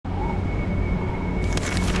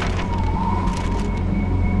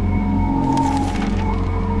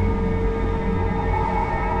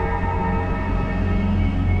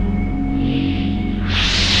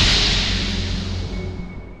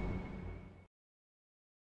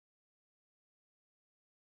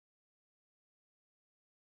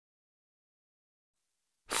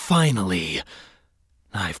Finally,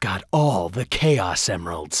 I've got all the Chaos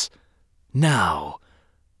Emeralds. Now,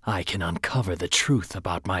 I can uncover the truth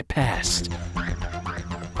about my past.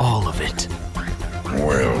 All of it.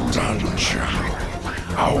 Well done, Shadow.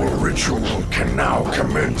 Our ritual can now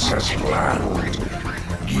commence as planned.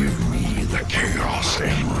 Give me the Chaos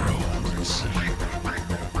Emeralds.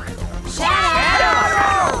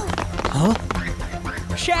 Shadow! Huh?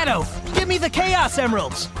 Shadow, give me the Chaos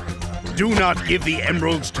Emeralds! Do not give the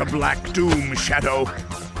emeralds to Black Doom, Shadow.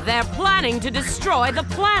 They're planning to destroy the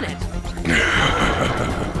planet.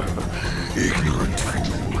 Ignorant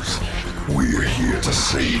fools. We're here to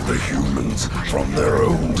save the humans from their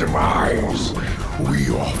own demise. We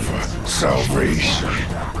offer salvation.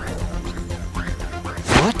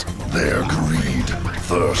 What? Their greed,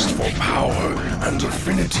 thirst for power, and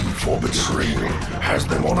affinity for betrayal has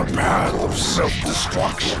them on a path of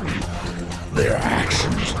self-destruction. Their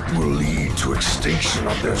actions will lead to extinction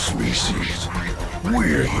of their species.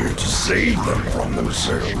 We're here to save them from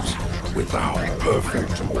themselves with our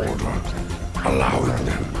perfect order, allowing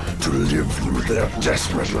them to live through their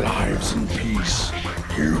desperate lives in peace.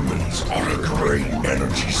 Humans are a great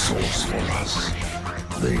energy source for us.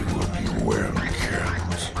 They will be well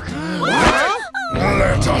kept.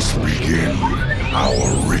 Let us begin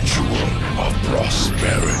our ritual of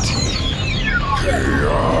prosperity.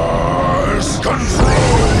 Chaos Control!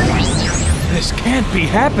 This can't be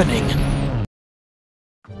happening!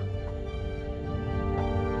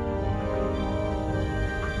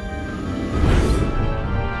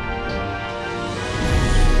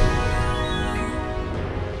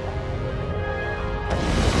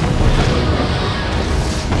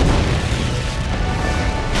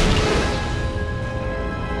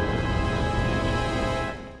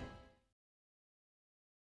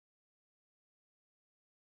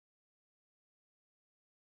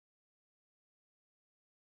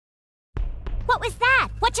 What was that?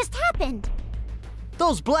 What just happened?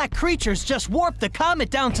 Those black creatures just warped the comet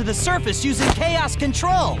down to the surface using Chaos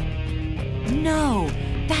Control! No,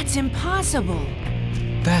 that's impossible.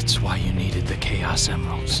 That's why you needed the Chaos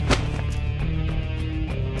Emeralds.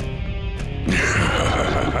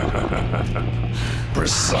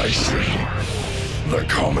 Precisely. The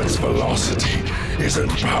comet's velocity isn't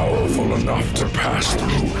powerful enough to pass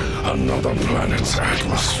through another planet's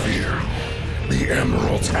atmosphere. The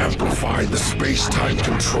Emeralds amplify the space-time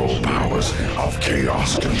control powers of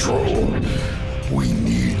Chaos Control. We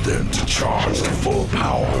need them to charge to full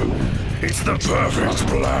power. It's the perfect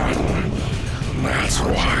plan. That's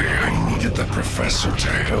why I needed the Professor to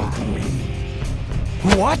help me.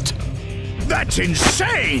 What? That's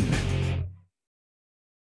insane!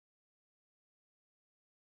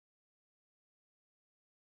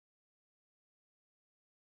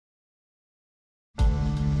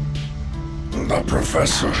 The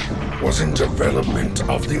Professor was in development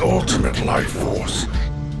of the ultimate life force,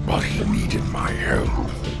 but he needed my help.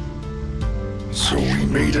 So we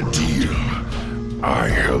made a deal. I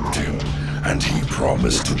helped him, and he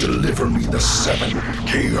promised to deliver me the 7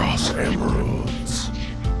 Chaos Emeralds.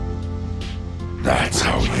 That's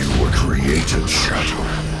how you were created, Shadow.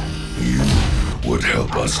 You would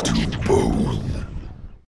help us do both.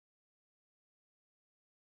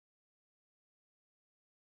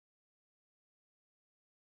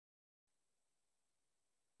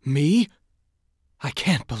 Me? I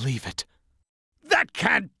can't believe it. That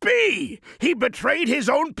can't be! He betrayed his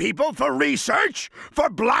own people for research? For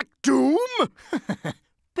Black Doom?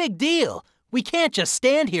 Big deal. We can't just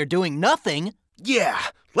stand here doing nothing. Yeah,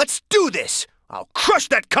 let's do this! I'll crush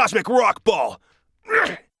that cosmic rock ball!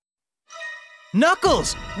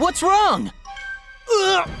 Knuckles! What's wrong?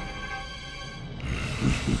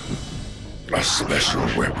 A special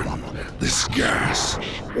weapon. This gas,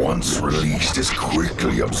 once released, is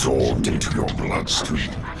quickly absorbed into your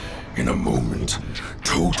bloodstream. In a moment,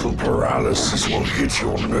 total paralysis will hit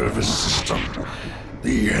your nervous system.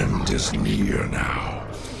 The end is near now.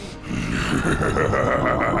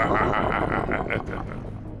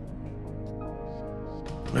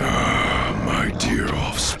 My dear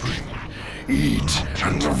offspring, eat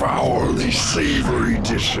and devour these savory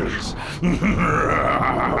dishes.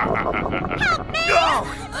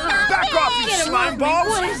 Back off, you slime balls!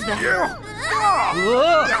 What is that?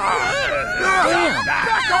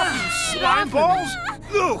 Back off, you slime balls!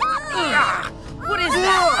 What is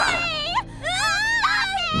that?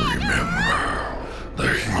 Remember, the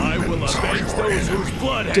humans are your enemy.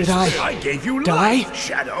 blood Did I gave you die? life,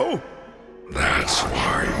 Shadow! That's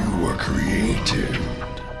why you were created.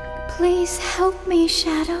 Please help me,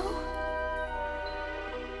 Shadow.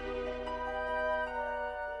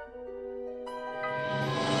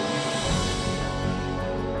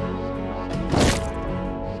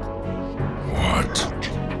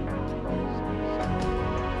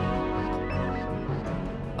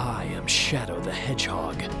 Shadow the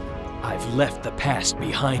Hedgehog. I've left the past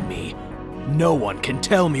behind me. No one can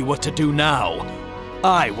tell me what to do now.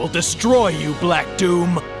 I will destroy you, Black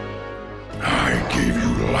Doom! I gave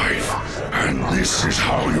you life, and this is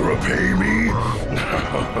how you repay me?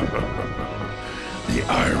 The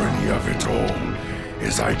irony of it all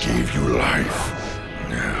is I gave you life.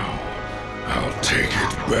 Now, I'll take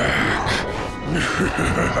it back.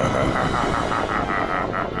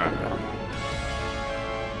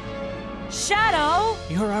 Shadow!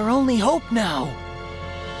 You're our only hope now.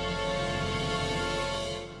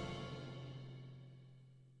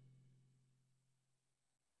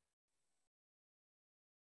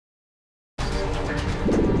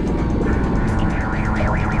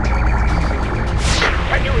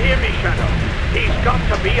 Can you hear me, Shadow? He's got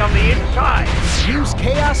to be on the inside. Use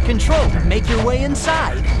Chaos Control to make your way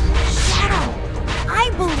inside. Shadow, I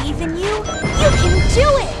believe in you. You can do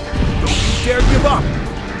it. Don't you dare give up!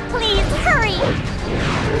 Please, hurry.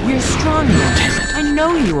 You're strong enough. I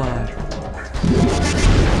know you are.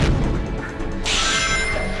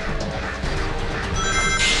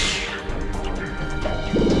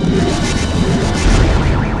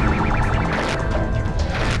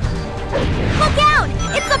 Look out!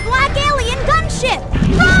 It's a black alien gunship!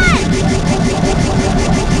 Run!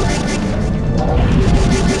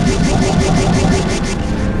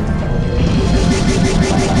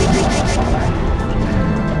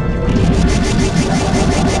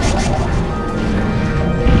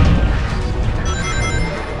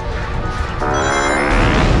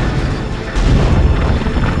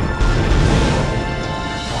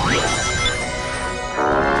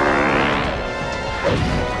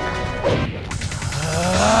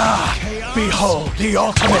 Behold the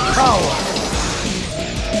ultimate power!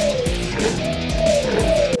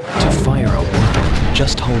 To fire a worm,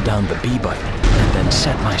 just hold down the B button and then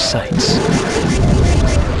set my sights.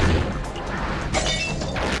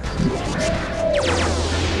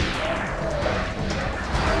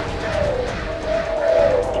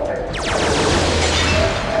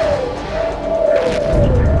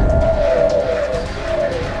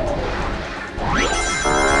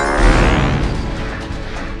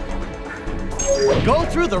 Go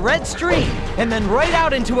through the red stream, and then right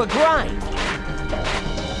out into a grind.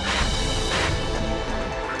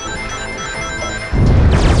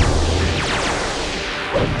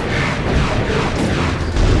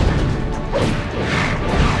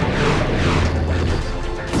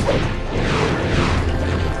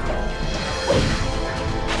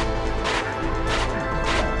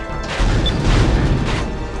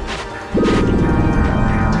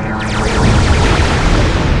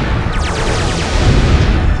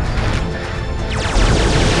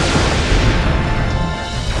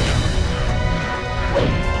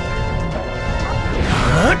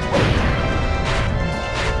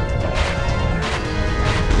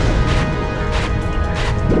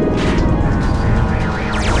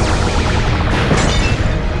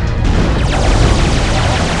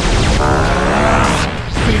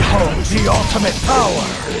 The ultimate power!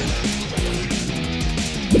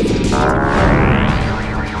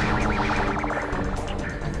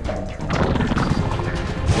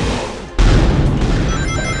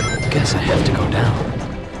 Guess I have to go down.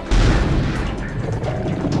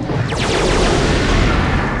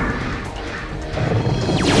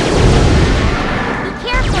 Be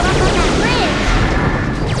careful up on that bridge.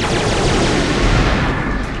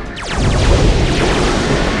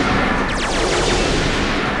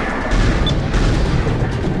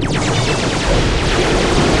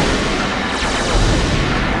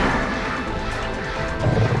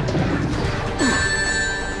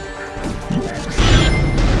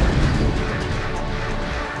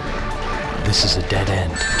 This is a dead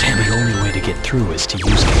end. And the only way to get through is to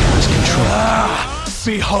use Chaos Control.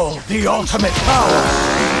 Behold the ultimate power!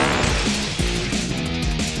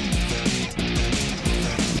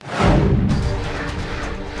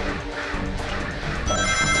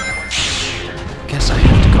 Guess I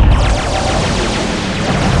have to go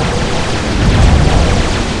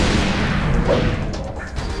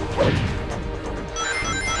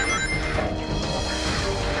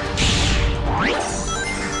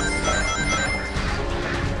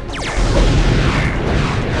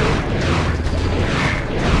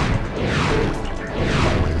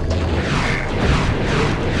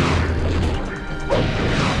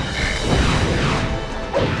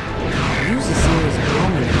Use a series of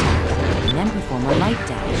homing attacks, and then perform a light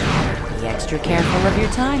dash. Be extra careful of your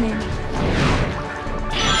timing.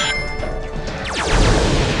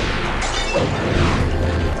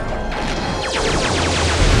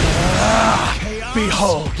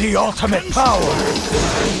 Behold the ultimate power!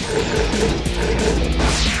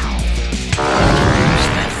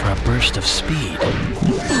 burst of speed.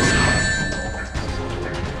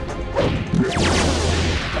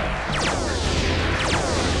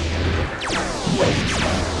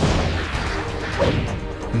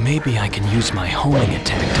 Maybe I can use my homing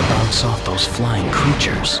attack to bounce off those flying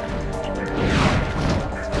creatures.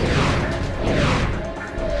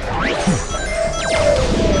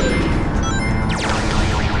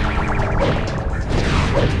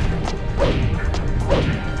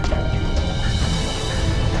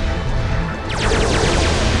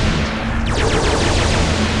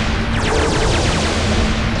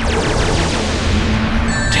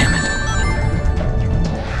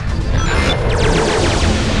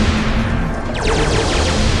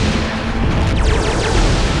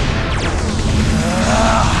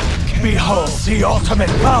 Behold the ultimate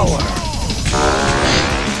power!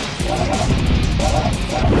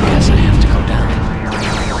 Guess I have to go down.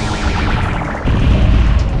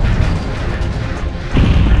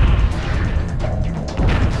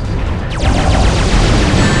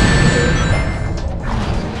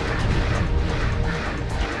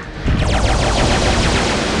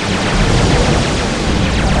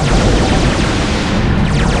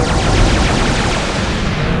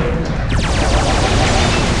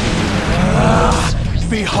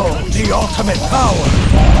 Behold the ultimate power!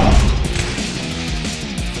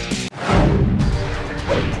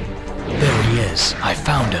 There he is. I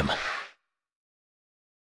found him.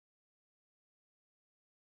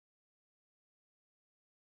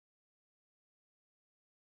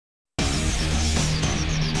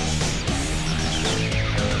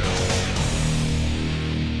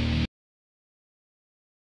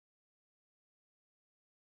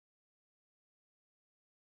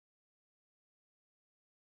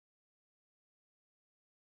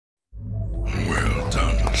 Well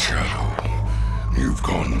done, Shadow. You've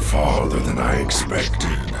gone farther than I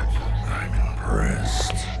expected. I'm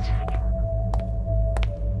impressed.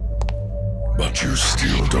 But you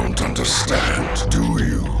still don't understand, do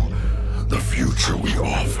you? The future we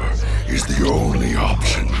offer is the only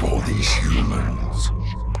option for these humans.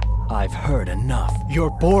 I've heard enough.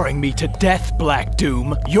 You're boring me to death, Black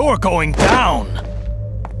Doom. You're going down!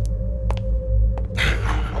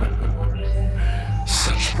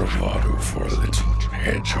 Such bravado for a little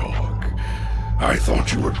hedgehog. I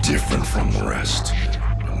thought you were different from the rest,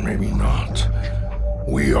 but maybe not.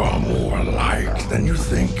 We are more alike than you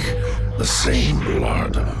think. The same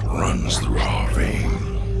blood runs through our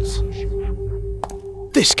veins.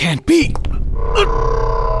 This can't be!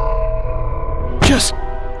 Just...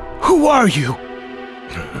 who are you?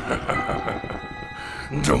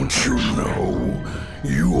 Don't you know?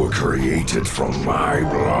 You were created from my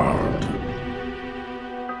blood.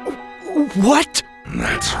 What?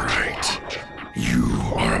 That's right. You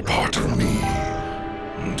are a part of me.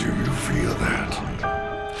 Do you feel that?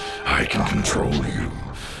 I can control you.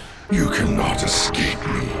 You cannot escape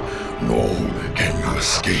me, nor can you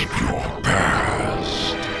escape your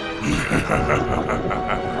past.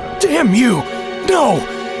 Damn you! No!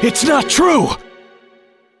 It's not true!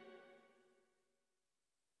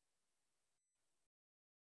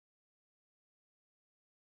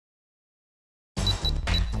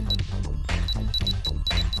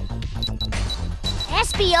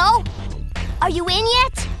 Espio, are you in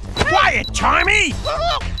yet? Quiet, Charmy!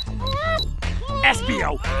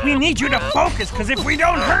 Espio, we need you to focus, because if we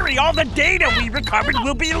don't hurry, all the data we recovered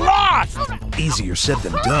will be lost! Easier said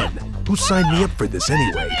than done. Who signed me up for this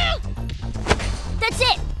anyway? That's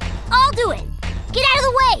it. I'll do it. Get out of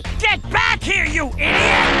the way. Get back here, you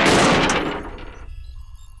idiot!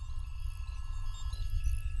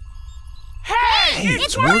 Hey,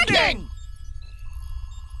 it's working!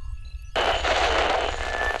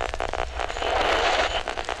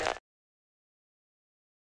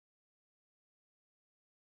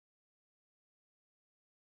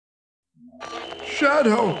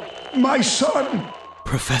 Shadow, my son,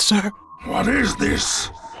 Professor? What is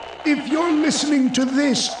this? if you're listening to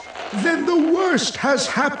this, then the worst has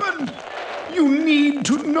happened. You need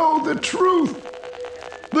to know the truth.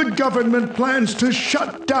 The government plans to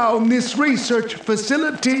shut down this research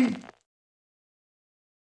facility.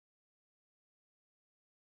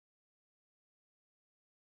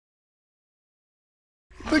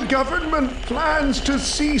 The government plans to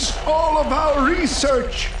cease all of our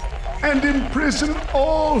research and imprison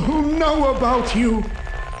all who know about you.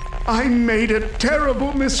 I made a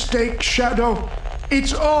terrible mistake, Shadow.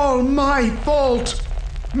 It's all my fault.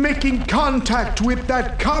 Making contact with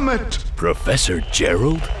that comet. Professor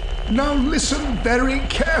Gerald? Now listen very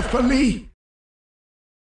carefully.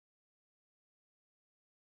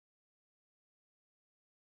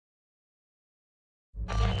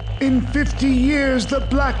 In 50 years, the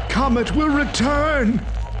Black Comet will return.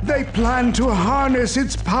 They plan to harness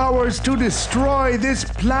its powers to destroy this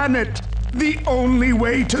planet. The only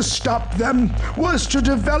way to stop them was to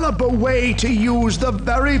develop a way to use the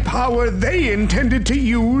very power they intended to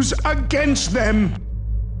use against them.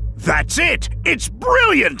 That's it! It's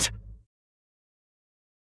brilliant!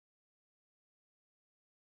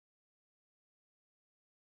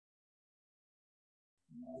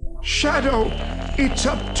 Shadow, it's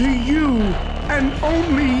up to you, and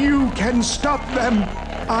only you can stop them.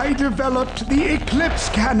 I developed the Eclipse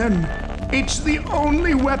Cannon. It's the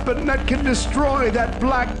only weapon that can destroy that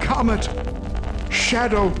Black Comet.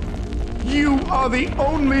 Shadow, you are the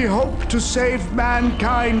only hope to save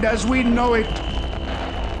mankind as we know it.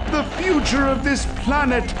 The future of this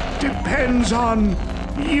planet depends on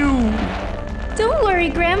you. Don't worry,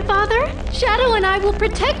 Grandfather. Shadow and I will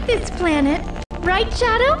protect this planet. Right,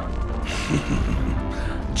 Shadow?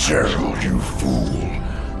 Gerald, you fool.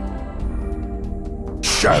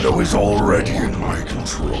 Shadow is already in my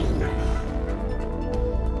control.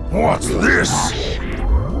 What's this?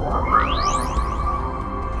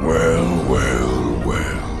 Well.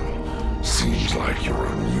 Seems like you're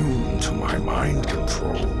immune to my mind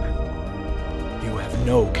control. You have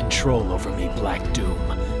no control over me, Black Doom.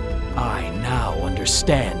 I now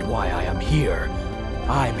understand why I am here.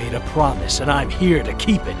 I made a promise and I'm here to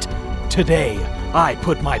keep it. Today, I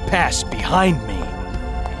put my past behind me.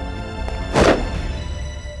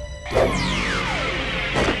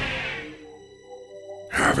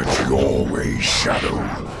 Have it your way, Shadow.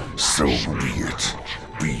 So be it.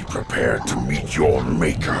 Be prepared to meet your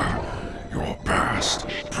maker. Your past,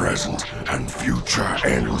 present, and future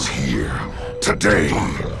ends here. Today,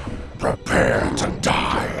 prepare to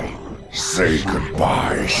die. Say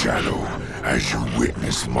goodbye, Shadow, as you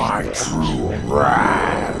witness my true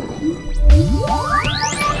wrath.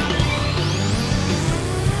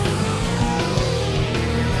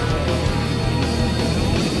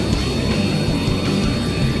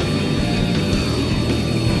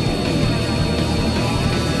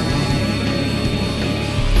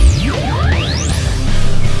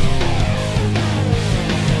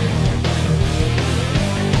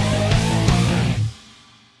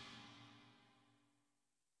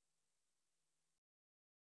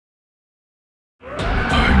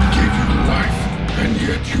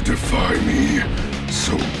 You defy me,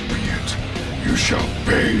 so be it. You shall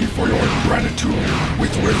pay for your ingratitude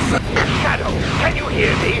with relentless... Shadow, can you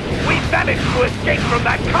hear me? We managed to escape from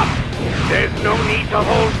that cup. There's no need to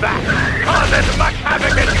hold back. Cause as much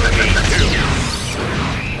havoc as you need to.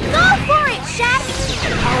 Go for it, Shadow!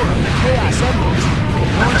 The power of the Chaos Emeralds.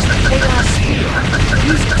 Launch the Chaos Sphere.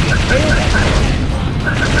 Use it to repair them.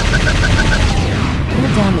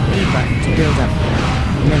 Hold down the B button to build up,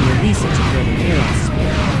 and then release it to create a Chaos Sphere.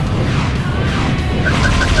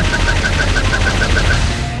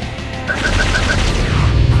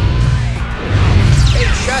 Hey,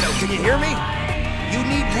 Shadow, can you hear me? You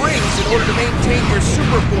need rings in order to maintain your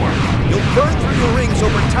super form. You'll burn through your rings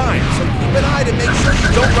over time, so keep an eye to make sure you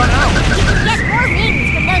don't run out. You can get more rings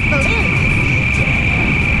from those balloons.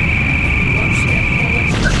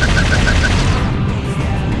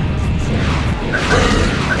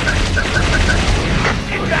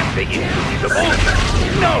 Is that thing invisible?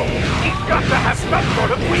 No! He's got to have some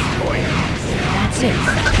sort of weak point. That's it.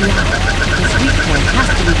 The eye. His weak point has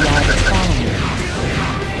to be the eye that's following it.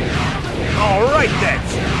 All right, then.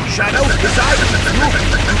 Shadow, his eye keeps moving.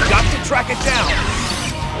 You've got to track it down.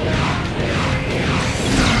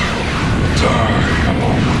 Die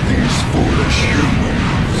along with these foolish humans.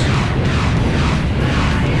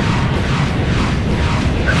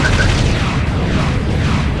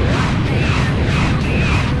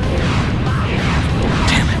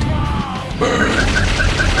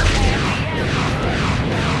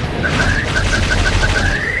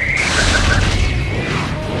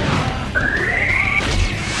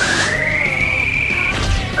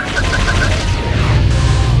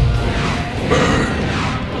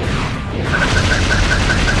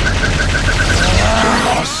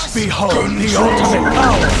 Behold the ultimate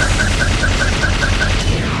power!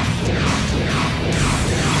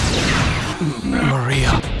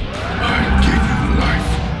 Maria. I gave you life,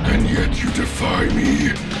 and yet you defy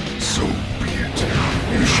me. So be it.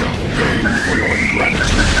 You shall pay for your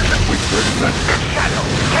ingratitude with relentless... Shadow,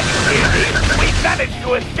 can you hear me? We managed to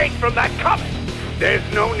escape from that cup. There's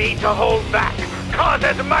no need to hold back. Cause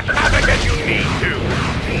as much havoc as you need to.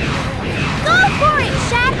 Go for it,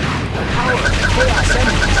 Shadow! The power of the Chaos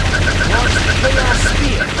Emeralds. Launch the Chaos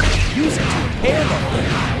Sphere. Use it to repair them.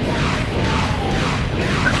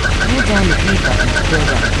 Hold down the B button to build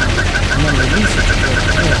up, and then release it to create a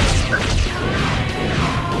Chaos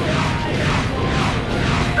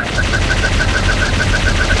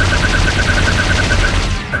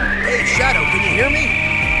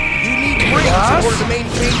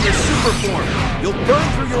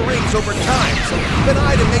time, so keep an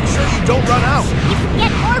eye to make sure you don't run out. You can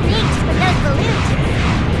get more rings from those balloons.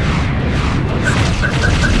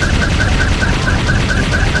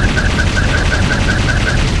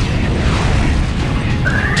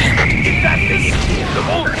 Is that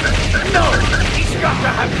inexcusable? No! He's got to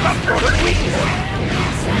have some sort of weak point!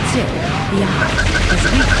 That's it. The eye. His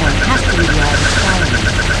weak point has to be the eye that's following you.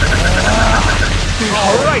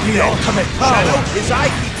 All right, the then. ultimate power. Shadow, his eye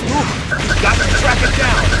keeps moving. You've got to track it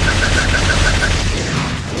down.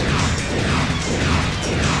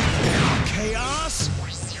 Chaos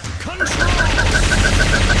control.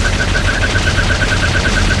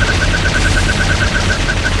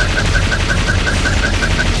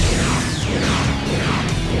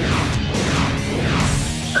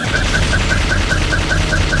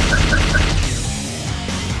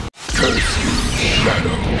 Curse you,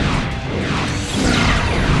 Shadow.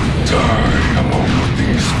 Die among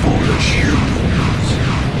these foolish humans.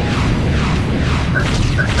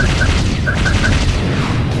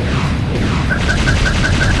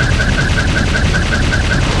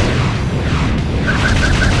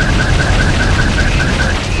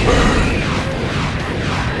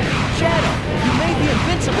 Shadow, you may be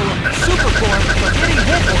invincible in your super form, but getting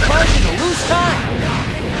hit will cause you to lose time.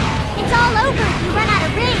 It's all over if you run out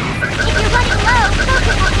of rings. If you're running low,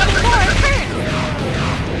 focus on getting more first.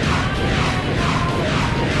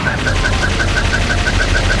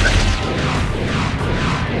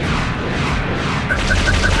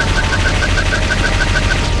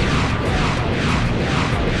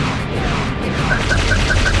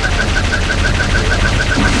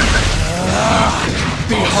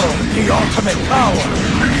 Behold the ultimate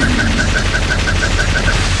power!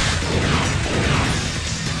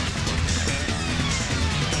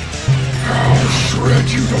 I'll shred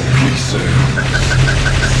you to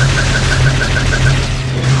pieces.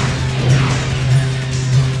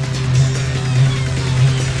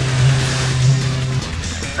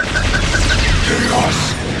 Chaos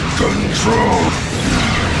control.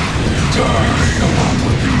 Die along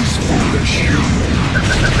with these foolish humans.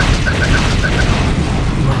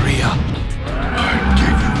 Maria, I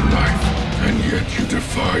gave you life, and yet you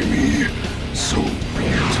defy me. So be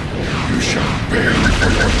it. You shall pay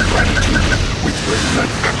for your gratitude with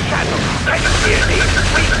relentless. Shadow, can you hear me?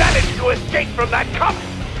 We managed to escape from that cup!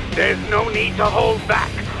 There's no need to hold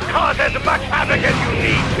back. Cause as much havoc as you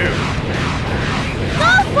need to.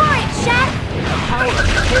 Go for it, Shadow! The power of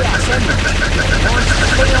the Chaos Emerald. Launch the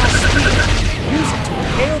Chaos Spear. Use it to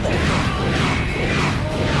impale them.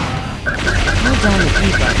 Hold down the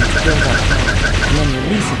E button to build up power, and then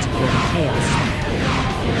release it to build a chaos.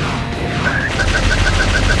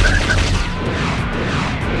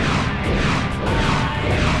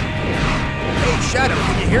 Hey, Shadow,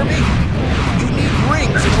 can you hear me? You need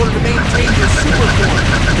rings in order to maintain your super form.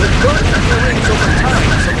 You'll burn through your rings over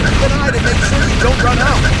time, so keep an eye to make sure you don't run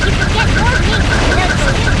out. You can get more rings from those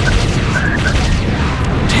balloons.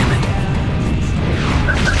 damn it!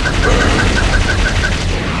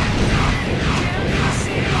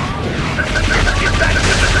 Is that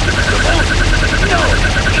inexcusable? No!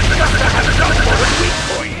 He's got to have some sort of weak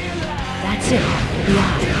point! That's it. The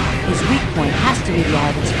eye. His weak point has to be the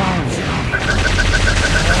eye that's following you.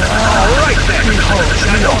 All right, then. Behold the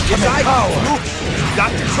Shadow, his ultimate eye power! keeps moving. You've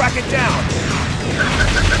got to track it down.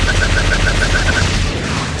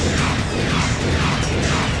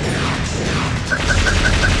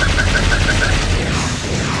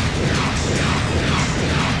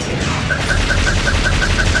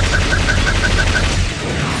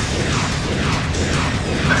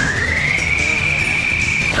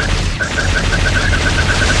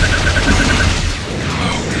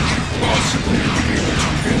 How could you possibly be able to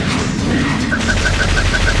injure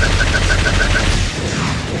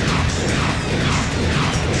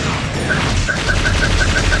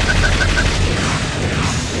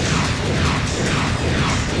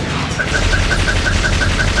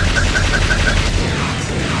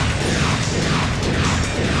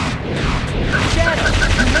Shadow,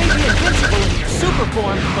 you may be invincible in your super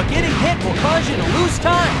form, but getting hit will cause you to lose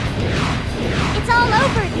time. It's all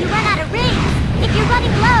over if you run out of rings. If you're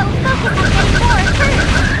running low, focus on getting more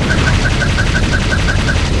first.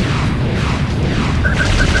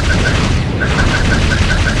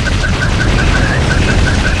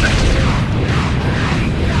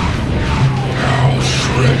 I'll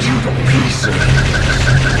shred you to pieces.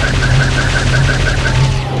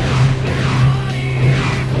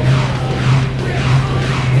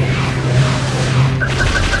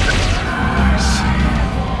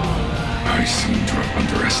 I seem to have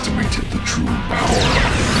underestimated the true power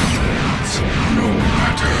of humans. No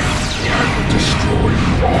matter, I will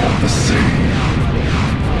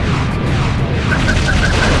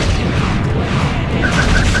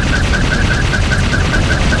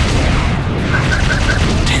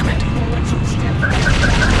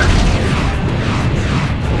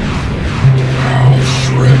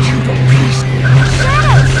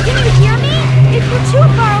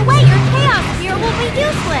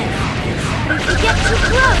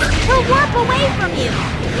from you.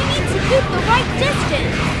 You need to keep the right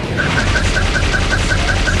distance.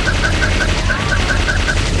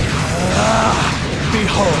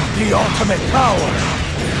 Behold the ultimate power!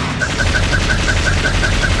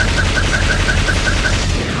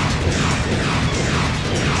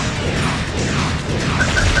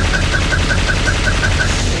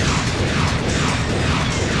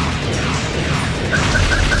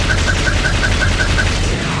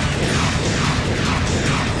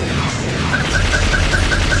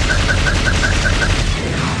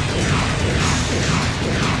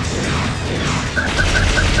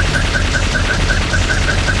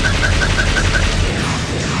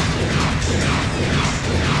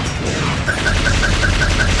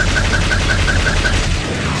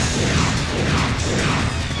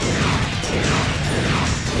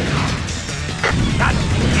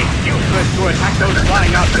 To attack those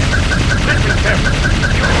flying objects. Listen carefully.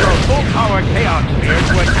 Use your full power chaos sphere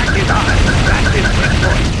to attack his eye. That's his weak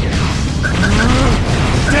point.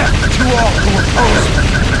 Death to all who oppose me!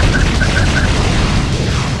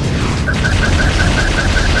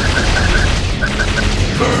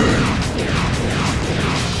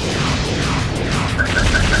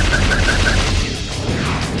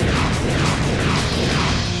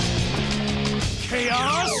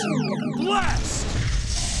 Chaos Blast!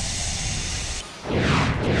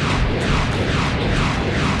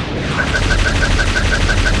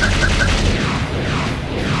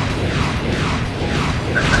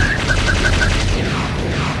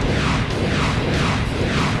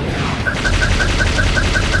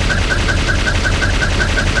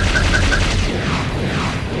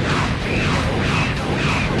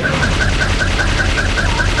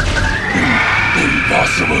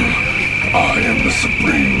 Impossible! I am the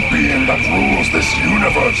supreme being that rules this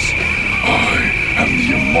universe. I am the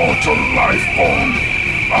immortal life form.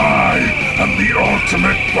 I am the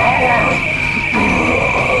ultimate power.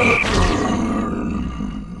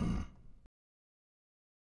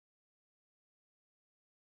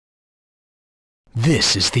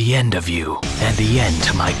 This is the end of you, and the end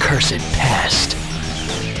to my cursed past.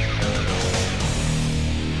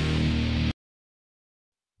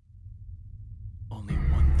 Only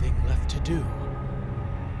one thing left to do.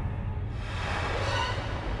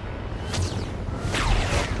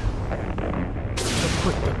 To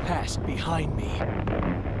put the past behind me.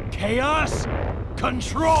 Chaos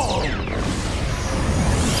Control!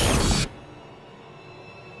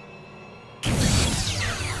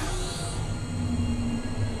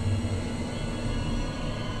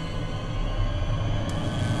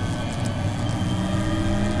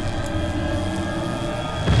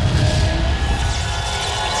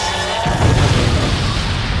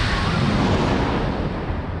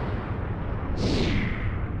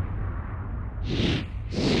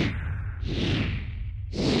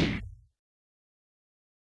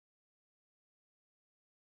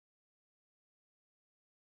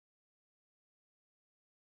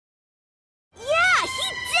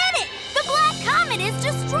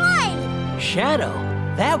 Shadow,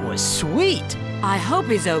 that was sweet. I hope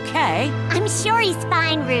he's okay. I'm sure he's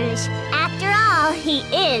fine, Rouge. After all, he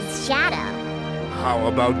is Shadow. How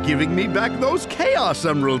about giving me back those Chaos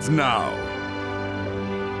Emeralds now?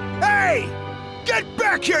 Hey! Get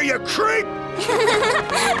back here, you creep!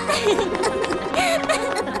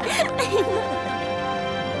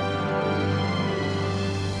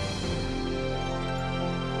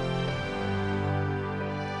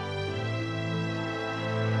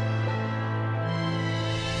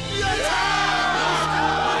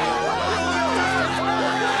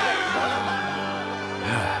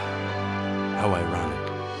 How ironic.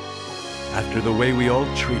 After the way we all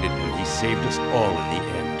treated him, he saved us all in the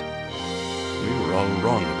end. We were all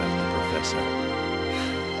wrong about the Professor.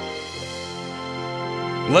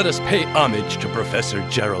 Let us pay homage to Professor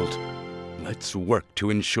Gerald. Let's work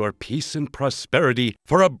to ensure peace and prosperity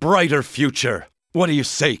for a brighter future. What do you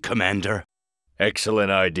say, Commander?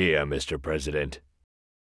 Excellent idea, Mr. President.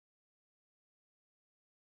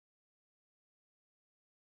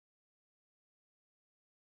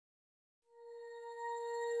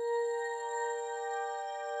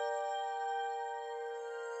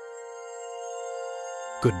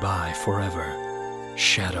 Goodbye forever,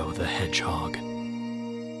 Shadow the Hedgehog.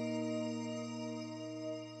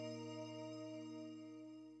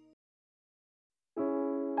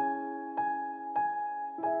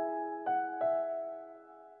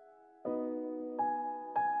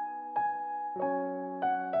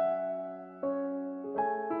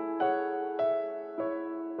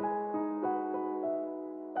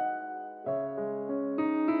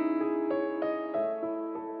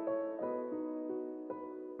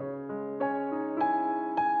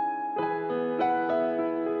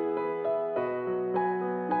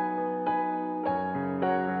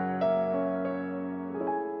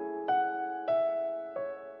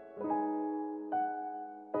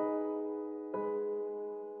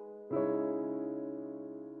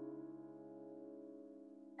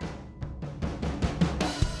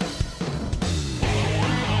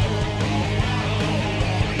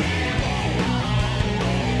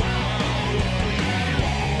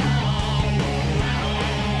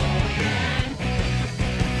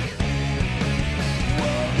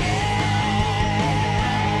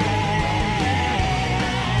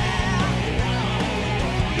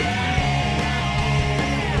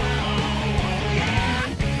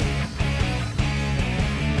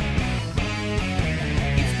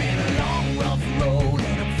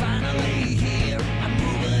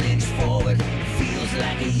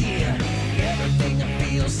 yeah. Everything I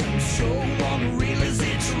feel seems so unreal. Is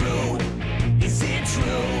it true? Is it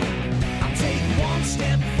true? I'll take one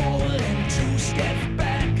step forward and two steps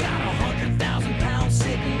back. Got 100,000 pounds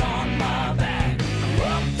sitting on my back.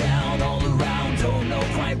 Up, down, all around, don't know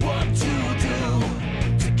quite what to do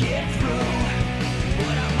to get through.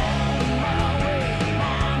 But I'm on my way, I'm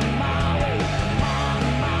on my way, I'm on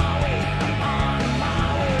my way, I'm on my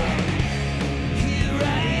way. Here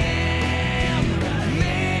I am,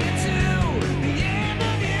 made it to the end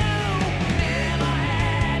of you. Never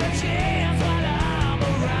had a chance while I'm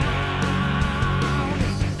around.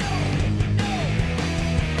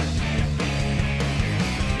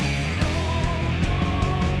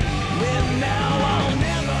 Well, now I'll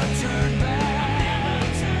never turn back.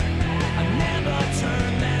 I never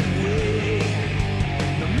turn that way.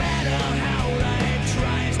 No matter how life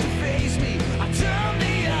tries to face me, I turn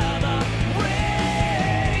the other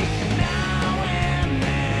way. Now and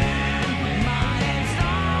then, my head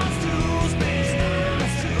starts to spin.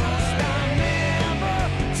 But I never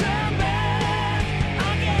turn back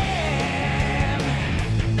again.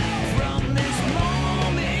 From this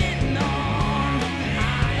moment on,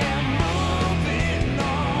 I am moving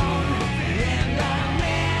on, and I'll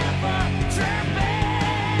never turn back.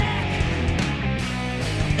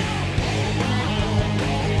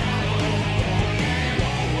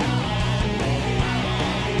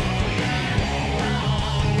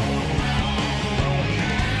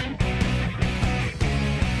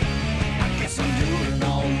 I guess I'm doing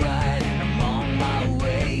alright, and I'm on my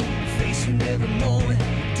way, facing every moment,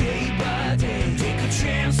 day by day. Take a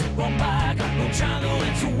chance, one by, got no time to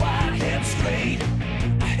answer why. Head straight,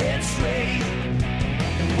 I head straight.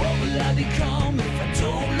 And what will I become if I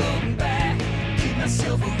don't look back? Give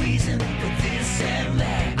myself a reason for this and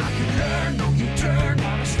that. I can learn, no you turn,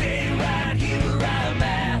 I'll stay right here where I'm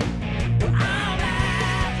at. Where I'm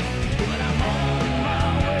at, but I'm on my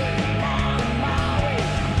way, I'm on my way,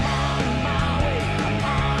 I'm on my way, I'm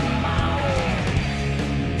on my way.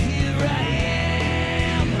 Here I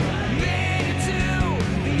am, made it to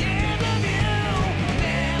the end of you.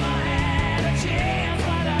 Never had a chance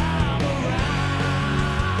while I'm around.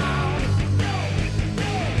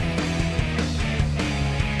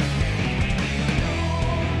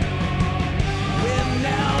 Well,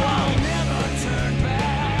 now I'll never turn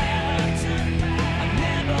back. I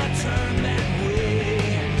never turn back.